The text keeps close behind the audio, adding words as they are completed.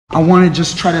I want to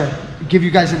just try to give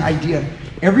you guys an idea.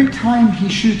 Every time he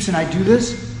shoots and I do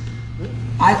this,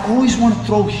 I always want to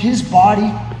throw his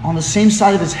body on the same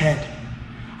side of his head.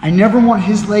 I never want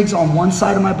his legs on one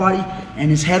side of my body and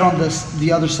his head on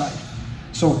the other side.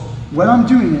 So what I'm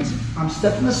doing is, I'm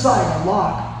stepping aside, I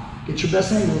lock, get your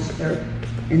best angles, Eric.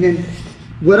 And then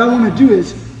what I want to do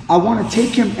is, I want to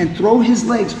take him and throw his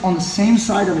legs on the same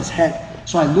side of his head.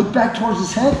 So I look back towards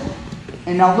his head,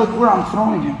 and now look where I'm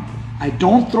throwing him. I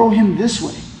don't throw him this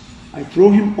way. I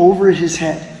throw him over his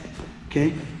head,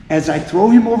 okay? As I throw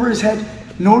him over his head,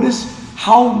 notice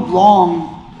how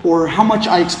long or how much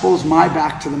I expose my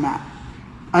back to the mat.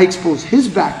 I expose his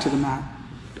back to the mat,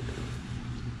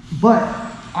 but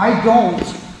I don't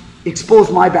expose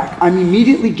my back. I'm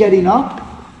immediately getting up,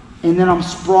 and then I'm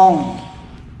sprawling,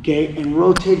 okay, and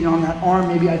rotating on that arm.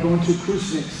 Maybe I go into a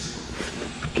crucifix,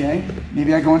 okay?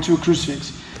 Maybe I go into a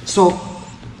crucifix. So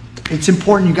it's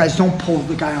important you guys don't pull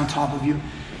the guy on top of you.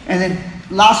 And then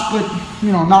last but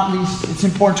not least, it's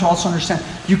important to also understand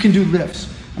you can do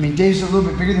lifts. I mean, Dave's a little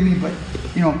bit bigger than me, but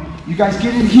you guys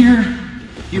get in here,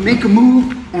 you make a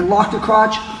move and lock the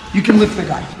crotch, you can lift the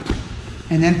guy.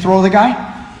 And then throw the guy.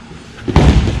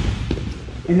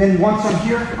 And then once I'm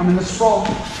here, I'm in the sprawl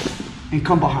and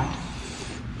come behind.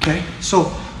 Okay?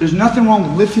 So there's nothing wrong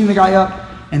with lifting the guy up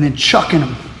and then chucking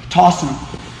him, tossing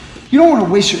him. You don't want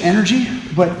to waste your energy,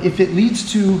 but if it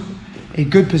leads to a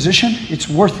good position, it's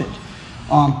worth it.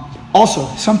 Also,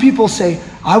 some people say,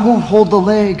 I won't hold the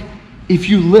leg if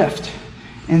you lift.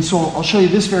 And so I'll show you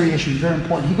this variation, very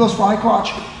important. He goes for high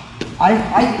crotch.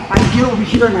 I get over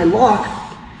here and I lock,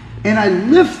 and I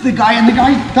lift the guy, and the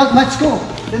guy lets go.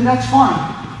 Then that's fine.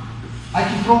 I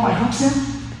can throw my hooks in,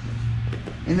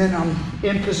 and then I'm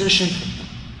in position,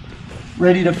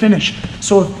 ready to finish.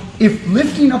 So if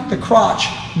lifting up the crotch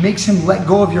makes him let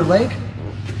go of your leg,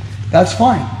 that's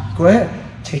fine. Go ahead,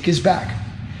 take his back.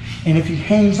 And if he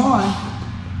hangs on,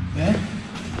 okay,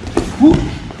 whoop,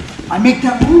 I make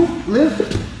that move,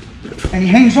 lift, and he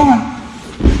hangs on.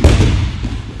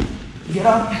 Get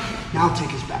up, now take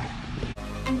his back.